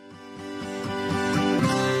trusting.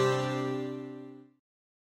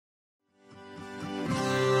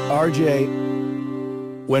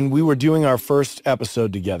 RJ, when we were doing our first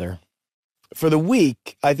episode together, for the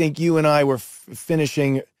week, I think you and I were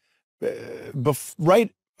finishing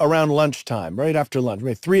right around lunchtime, right after lunch,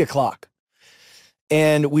 maybe 3 o'clock.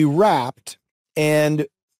 And we wrapped, and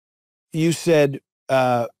you said,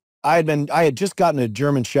 I had just gotten a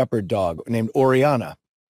German Shepherd dog named Oriana,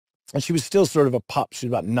 and she was still sort of a pup. She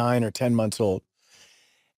was about 9 or 10 months old.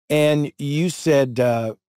 And you said,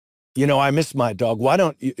 you know, I miss my dog. Why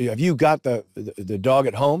don't you, have you got the dog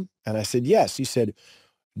at home? And I said, yes. He said,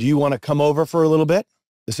 do you want to come over for a little bit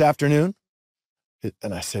this afternoon?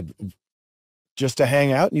 And I said, just to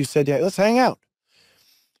hang out? And you said, yeah, let's hang out.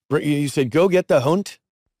 You said, go get the hund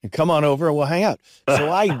and come on over and we'll hang out. So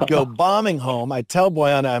I go bombing home. I tell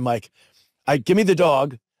Boyana, I'm like, give me the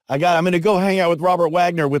dog. I'm going to go hang out with Robert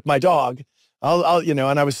Wagner with my dog. I'll, you know,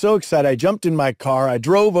 and I was so excited. I jumped in my car. I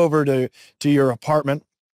drove over to your apartment,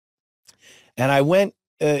 and I went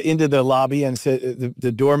into the lobby and said,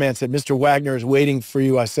 the doorman said, Mr. Wagner is waiting for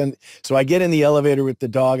you. So I get in the elevator with the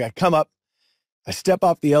dog. I come up, I step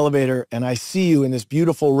off the elevator, and I see you in this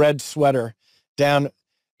beautiful red sweater down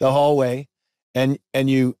the hallway, and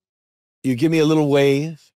you give me a little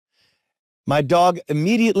wave. My dog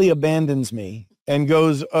immediately abandons me and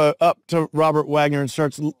goes up to Robert Wagner and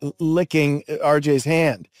starts licking RJ's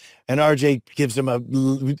hand. And RJ gives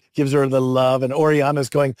her the love, and Oriana's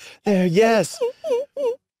going, there, yes.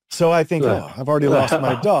 So I think, oh, I've already lost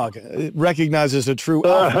my dog. It recognizes a true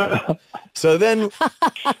alpha. So then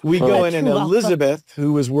we go in, and Elizabeth,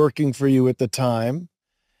 who was working for you at the time,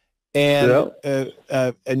 and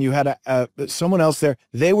you had someone else there.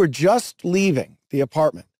 They were just leaving the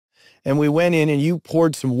apartment. And we went in, and you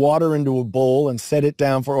poured some water into a bowl and set it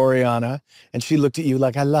down for Oriana. And she looked at you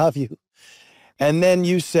like, I love you. And then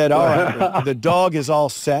you said, all right, the dog is all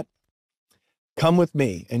set. Come with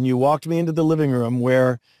me. And you walked me into the living room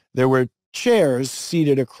where there were chairs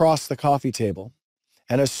seated across the coffee table,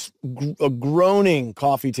 and a groaning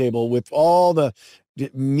coffee table with all the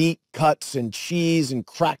meat cuts and cheese and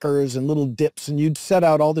crackers and little dips. And you'd set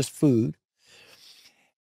out all this food.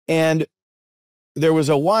 And there was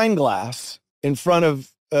a wine glass in front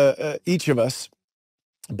of each of us,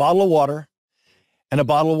 a bottle of water and a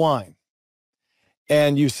bottle of wine.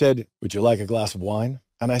 And you said, would you like a glass of wine?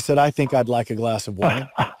 And I said, I think I'd like a glass of wine.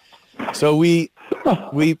 So we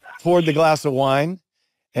poured the glass of wine,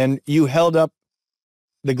 and you held up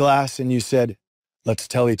the glass and you said, let's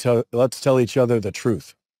tell each other the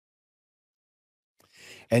truth.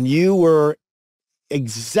 And you were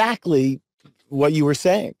exactly what you were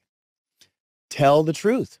saying. Tell the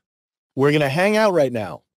truth. We're going to hang out right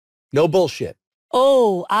now. No bullshit.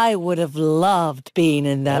 Oh, I would have loved being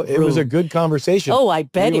in that room. It was a good conversation. Oh, I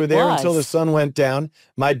bet it was. We were there until the sun went down.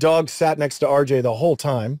 My dog sat next to RJ the whole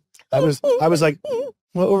time. I was like,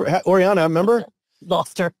 well, Oriana, remember?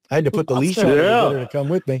 Lost her. I had to put the leash on her to get her to come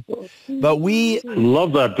with me. But we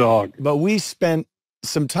love that dog. But we spent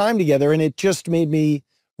some time together, and it just made me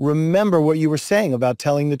remember what you were saying about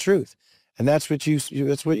telling the truth. And that's what you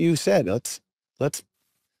said. Let's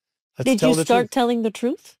Did tell you the start truth. telling the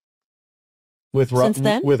truth? Since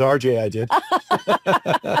then? With RJ, I did.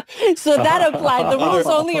 So that applied. The rules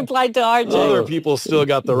only applied to RJ. Other people still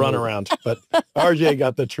got the runaround, but RJ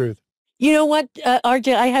got the truth. You know what,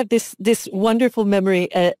 RJ, I have this wonderful memory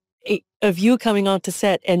of you coming onto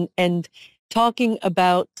set and talking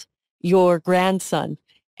about your grandson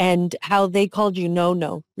and how they called you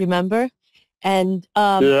No-No, remember? And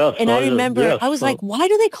I remember I was like, why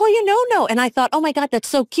do they call you No-No? And I thought, oh my God, that's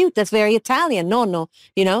so cute. That's very Italian, No-No,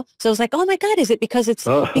 you know? So I was like, oh my God, is it because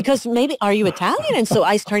because maybe, are you Italian? And so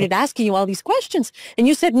I started asking you all these questions, and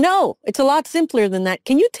you said, no, it's a lot simpler than that.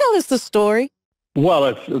 Can you tell us the story? Well,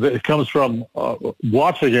 it comes from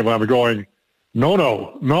watching him. I'm going,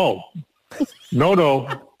 no.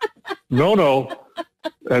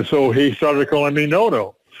 And so he started calling me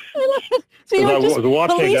No. So you're just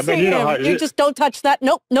policing him. You just don't touch that.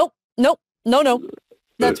 Nope. No.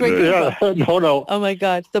 That's right. Yeah, No. Oh my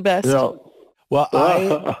God, the best. Yeah. Well,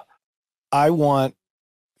 I want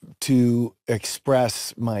to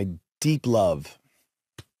express my deep love.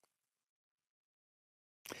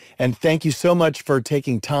 And thank you so much for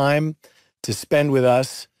taking time to spend with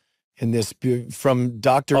us in this, from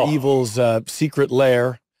Dr. Evil's secret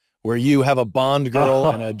lair, where you have a Bond girl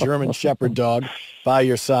and a German Shepherd dog by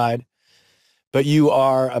your side. But you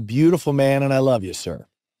are a beautiful man, and I love you, sir.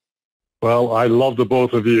 Well, I love the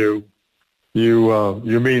both of you. You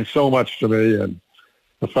mean so much to me, and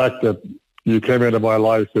the fact that you came into my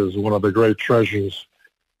life is one of the great treasures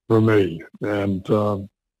for me. And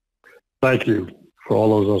thank you for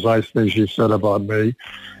all those nice things you said about me.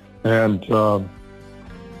 And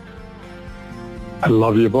I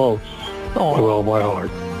love you both Aw. with all my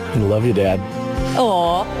heart. I love you, Dad.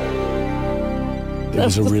 Aw. It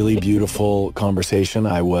was a really beautiful conversation.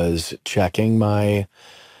 I was checking I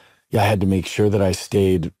had to make sure that I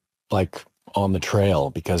stayed like on the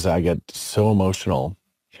trail because I get so emotional.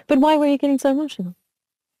 But why were you getting so emotional?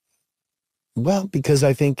 Well, because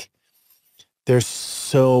I think there's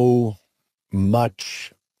so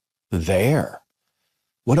much there.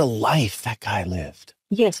 What a life that guy lived.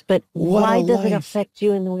 Yes, but What why a does it life. affect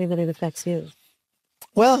you in the way that it affects you?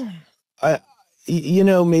 Well,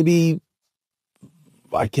 maybe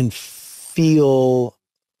I can feel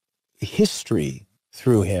history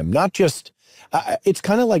through him, not just, it's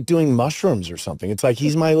kind of like doing mushrooms or something. It's like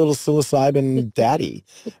he's my little psilocybin daddy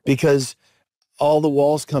because all the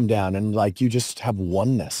walls come down and like you just have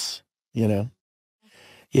oneness,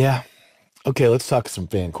 Yeah. Okay, let's talk some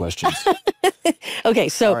fan questions. Okay,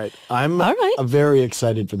 so All right, I'm right. very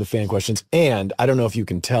excited for the fan questions. And I don't know if you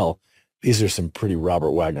can tell, these are some pretty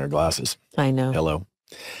Robert Wagner glasses. I know. Hello.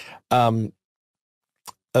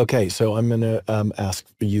 Okay, so I'm going to ask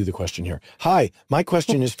you the question here. Hi, my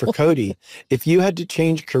question is for Cody. If you had to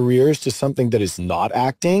change careers to something that is not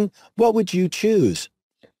acting, what would you choose?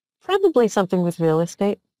 Probably something with real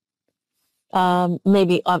estate.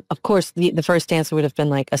 Maybe, of course, the first answer would have been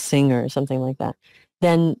like a singer or something like that.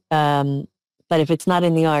 Then, but if it's not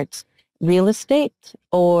in the arts, real estate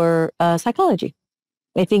or psychology.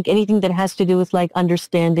 I think anything that has to do with like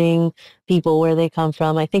understanding people, where they come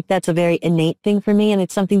from, I think that's a very innate thing for me, and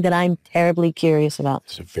it's something that I'm terribly curious about.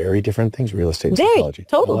 It's very different things, real estate and Very, psychology.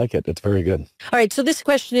 totally. I like it. It's very good. All right, so this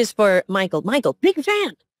question is for Michael. Michael, big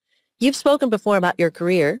fan. You've spoken before about your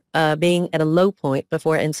career being at a low point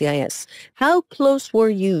before NCIS. How close were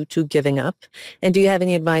you to giving up? And do you have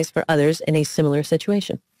any advice for others in a similar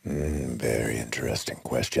situation? Very interesting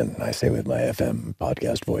question, I say with my FM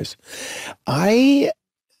podcast voice. I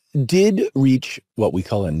did reach what we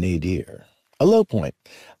call a nadir, a low point.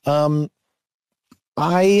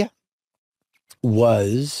 I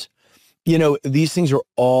was, these things are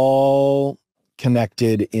all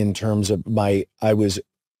connected in terms of I was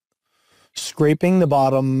scraping the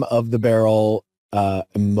bottom of the barrel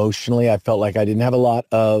emotionally. I felt like I didn't have a lot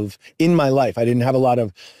of, in my life, I didn't have a lot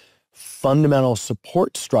of fundamental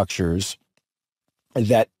support structures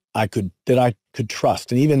that I could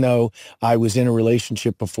trust. And even though I was in a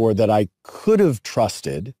relationship before that I could have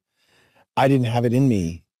trusted, I didn't have it in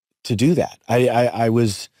me to do that. I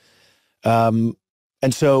was, and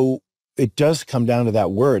so it does come down to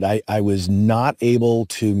that word. I was not able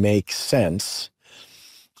to make sense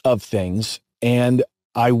of things, and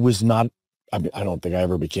I was not, I don't think I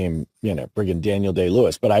ever became, friggin' Daniel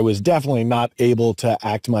Day-Lewis, but I was definitely not able to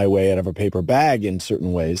act my way out of a paper bag in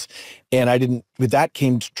certain ways. And with that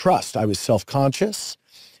came trust. I was self-conscious,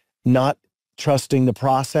 not trusting the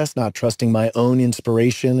process, not trusting my own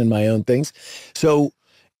inspiration and my own things. So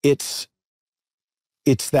it's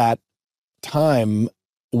that time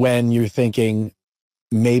when you're thinking,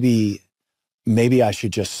 maybe I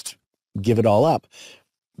should just give it all up.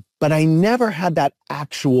 But I never had that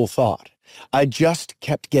actual thought. I just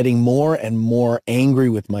kept getting more and more angry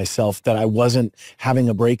with myself that I wasn't having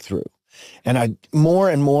a breakthrough. And I more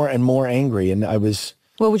and more and more angry. And I was...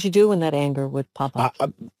 What would you do when that anger would pop up?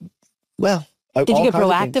 Did you get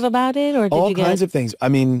proactive about it? Or did all you get... kinds of things. I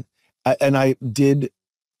mean, I did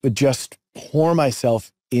just pour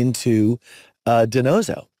myself into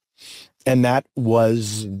DiNozzo. And that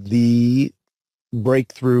was the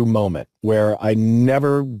breakthrough moment where I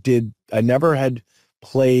never had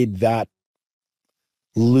played that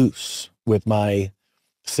loose with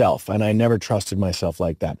myself, and I never trusted myself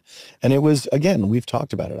like that. And it was, again, we've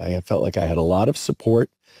talked about it. I felt like I had a lot of support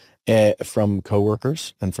from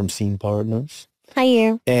coworkers and from scene partners. Hi,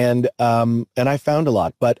 you. And I found a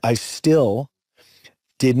lot, but I still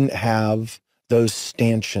didn't have those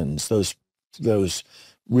stanchions, those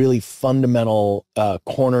really fundamental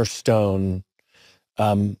cornerstone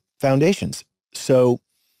foundations. So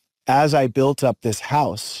as I built up this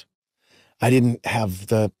house, I didn't have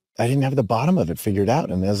the bottom of it figured out.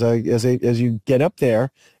 And as you get up there,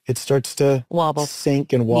 it starts to wobble,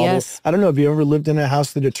 sink and wobble. Yes. I don't know. Have you ever lived in a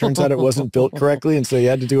house that it turns out it wasn't built correctly, and so you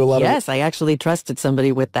had to do a lot of... Yes, I actually trusted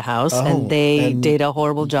somebody with the house, and they did a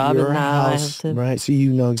horrible job. Your and now house, I have to... right? So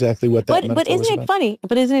you know exactly what that. But isn't it funny?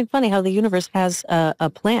 But isn't it funny how the universe has a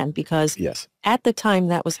plan? Because yes, at the time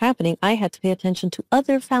that was happening, I had to pay attention to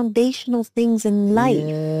other foundational things in life,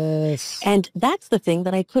 yes, and that's the thing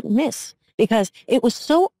that I couldn't miss. Because it was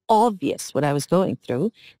so obvious what I was going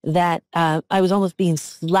through that I was almost being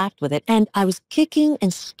slapped with it. And I was kicking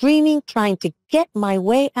and screaming, trying to get my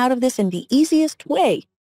way out of this in the easiest way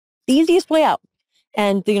out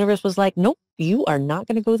And the universe was like, nope, you are not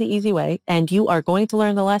going to go the easy way, and you are going to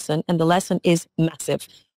learn the lesson. And the lesson is massive.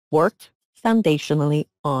 Work foundationally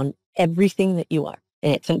on everything that you are.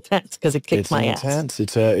 And it's intense because it kicks my ass. It's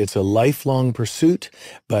intense. It's a lifelong pursuit,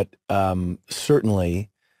 but certainly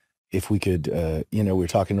if we could, we're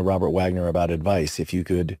talking to Robert Wagner about advice. If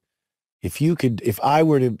I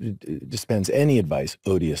were to dispense any advice,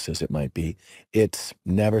 odious as it might be, it's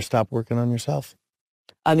never stop working on yourself.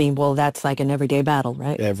 I mean, well, that's like an everyday battle,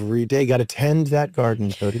 right? Every day. Got to tend that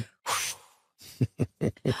garden, Cody.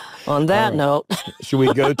 On that note. Should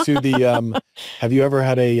we go to the, have you ever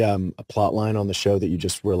had a plot line on the show that you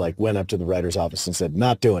just were like, went up to the writer's office and said,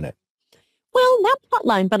 not doing it? Well, not plot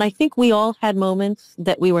line, but I think we all had moments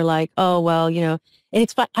that we were like, oh, well, and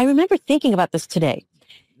it's fun. I remember thinking about this today.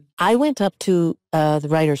 I went up to the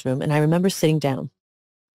writer's room and I remember sitting down,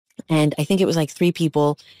 and I think it was like 3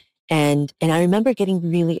 people. And I remember getting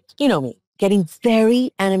really, getting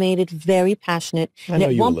very animated, very passionate. And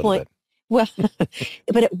at one point, well,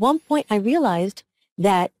 but at one point I realized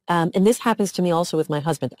that, and this happens to me also with my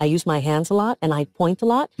husband, I use my hands a lot and I point a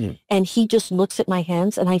lot, and he just looks at my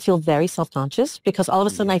hands and I feel very self-conscious because all of a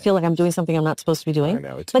sudden I feel like I'm doing something I'm not supposed to be doing. I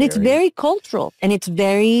know, it's very cultural, and it's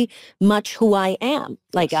very much who I am.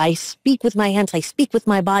 Like, I speak with my hands, I speak with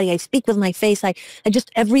my body, I speak with my face. I just,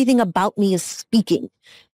 everything about me is speaking.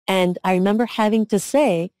 And I remember having to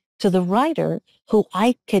say to the writer, who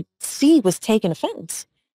I could see was taking offense,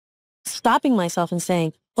 stopping myself and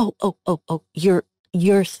saying, oh,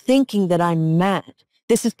 you're thinking that I'm mad.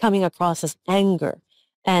 This is coming across as anger.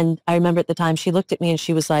 And I remember at the time she looked at me and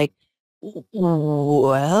she was like,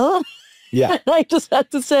 well, yeah. And I just had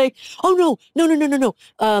to say, oh,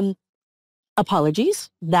 no. Apologies.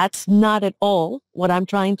 That's not at all what I'm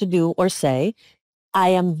trying to do or say. I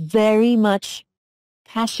am very much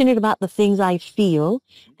passionate about the things I feel,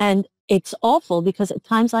 and it's awful because at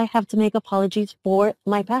times I have to make apologies for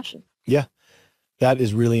my passion. Yeah, that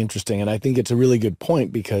is really interesting, and I think it's a really good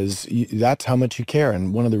point because that's how much you care.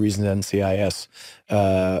 And one of the reasons NCIS,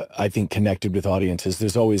 I think, connected with audiences,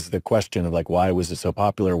 there's always the question of like, why was it so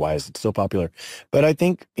popular? Why is it so popular? But I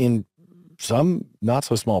think in some not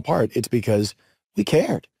so small part, it's because we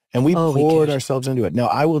cared and we poured ourselves into it. Now,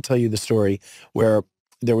 I will tell you the story where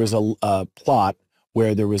there was a plot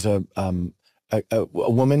where there was a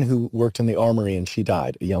woman who worked in the armory and she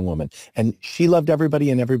died, a young woman. And she loved everybody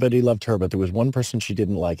and everybody loved her, but there was one person she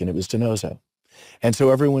didn't like, and it was DiNozzo. And so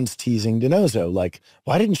everyone's teasing DiNozzo, like,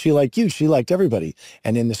 why didn't she like you? She liked everybody.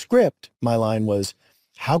 And in the script, my line was,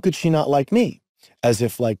 how could she not like me? As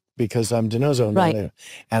if like, because I'm DiNozzo. Right.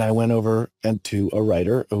 And I went over to a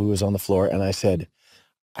writer who was on the floor and I said,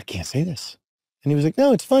 I can't say this. And he was like,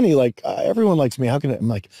 no, it's funny. Like, everyone likes me. How can I? I'm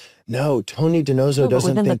like, no, Tony DiNozzo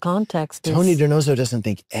doesn't within think... the context Tony DiNozzo doesn't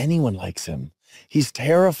think anyone likes him. He's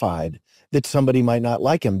terrified that somebody might not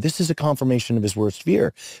like him. This is a confirmation of his worst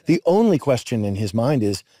fear. The only question in his mind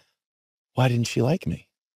is, why didn't she like me?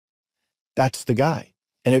 That's the guy.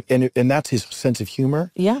 And that's his sense of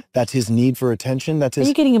humor. Yeah. That's his need for attention. That's his... Are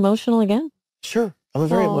you getting emotional again? Sure. I'm a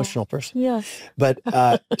very emotional person. Yeah. But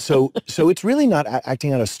so it's really not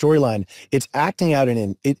acting out a storyline. It's acting out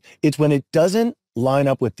it's when it doesn't line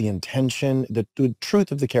up with the intention, the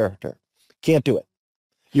truth of the character. Can't do it.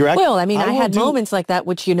 Well, I mean, I had moments like that,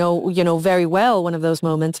 which you know very well, one of those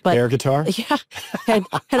moments. But air guitar? Yeah. And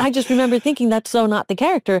I just remember thinking that's so not the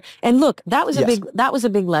character. And look, that was a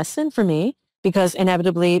big lesson for me. Because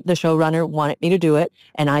inevitably the showrunner wanted me to do it,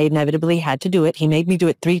 and I inevitably had to do it. He made me do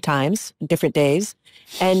it 3 times, different days.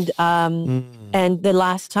 And and the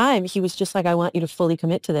last time he was just like, I want you to fully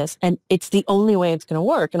commit to this. And it's the only way it's going to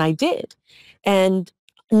work. And I did. And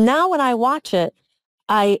now when I watch it,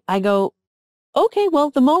 I go, okay,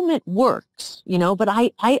 well, the moment works, but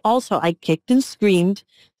I kicked and screamed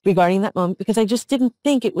regarding that moment because I just didn't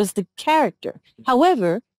think it was the character.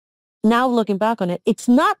 However, now looking back on it, it's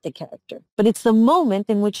not the character, but it's the moment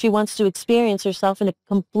in which she wants to experience herself in a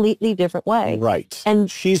completely different way. Right. And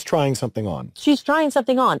she's trying something on. She's trying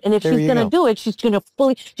something on. And if she's going to do it, she's going to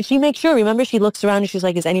she makes sure, remember, she looks around and she's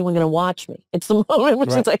like, is anyone going to watch me? It's the moment where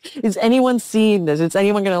she's like, is anyone seeing this? Is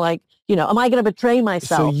anyone going to am I going to betray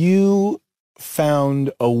myself? So you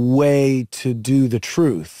found a way to do the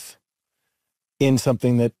truth in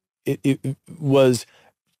something that it was...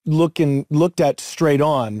 looked at straight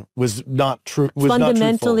on was not true.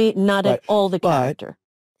 Fundamentally not at all the character.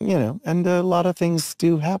 But, and a lot of things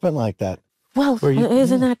do happen like that. Well,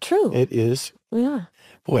 isn't that true? It is. Yeah.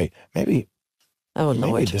 Boy, maybe. Oh,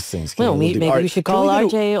 Lord. Maybe this thing's well, maybe we should call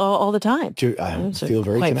RJ all the time. I feel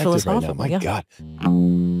very connected right now. My God.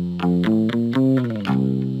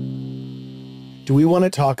 Do we want to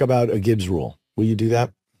talk about a Gibbs rule? Will you do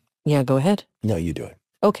that? Yeah, go ahead. No, you do it.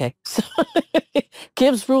 Okay. So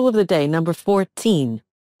Gibbs rule of the day, number 14.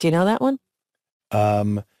 Do you know that one?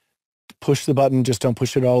 Push the button, just don't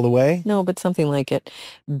push it all the way. No, but something like it.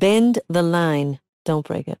 Bend the line, don't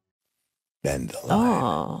break it. Bend the line,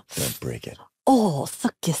 Oh. don't break it. Oh,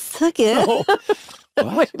 suck it.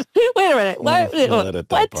 Oh, wait a minute. What? We'll edit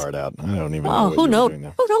that part out. I don't even know Oh, what who you were knows? doing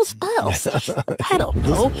there. Who knows else? I don't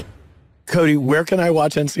know. Cody, where can I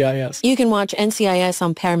watch NCIS? You can watch NCIS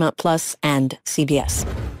on Paramount Plus and CBS.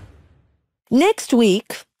 Next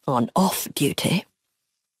week on Off Duty,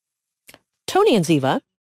 Tony and Ziva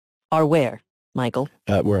are where, Michael?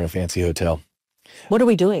 We're in a fancy hotel. What are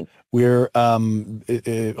we doing? We're on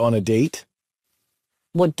a date.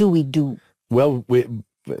 What do we do? Well,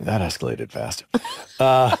 that escalated fast.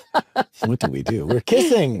 What do we do? We're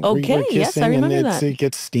kissing. Okay, we're kissing, yes, I remember and that. It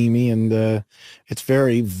gets steamy and it's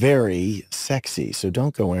very, very sexy. So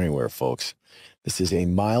don't go anywhere, folks. This is a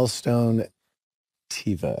milestone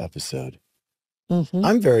TIVA episode. Mm-hmm.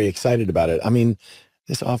 I'm very excited about it. I mean,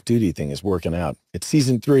 this off-duty thing is working out. It's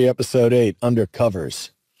season 3, episode 8, Undercovers.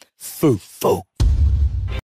 Foo.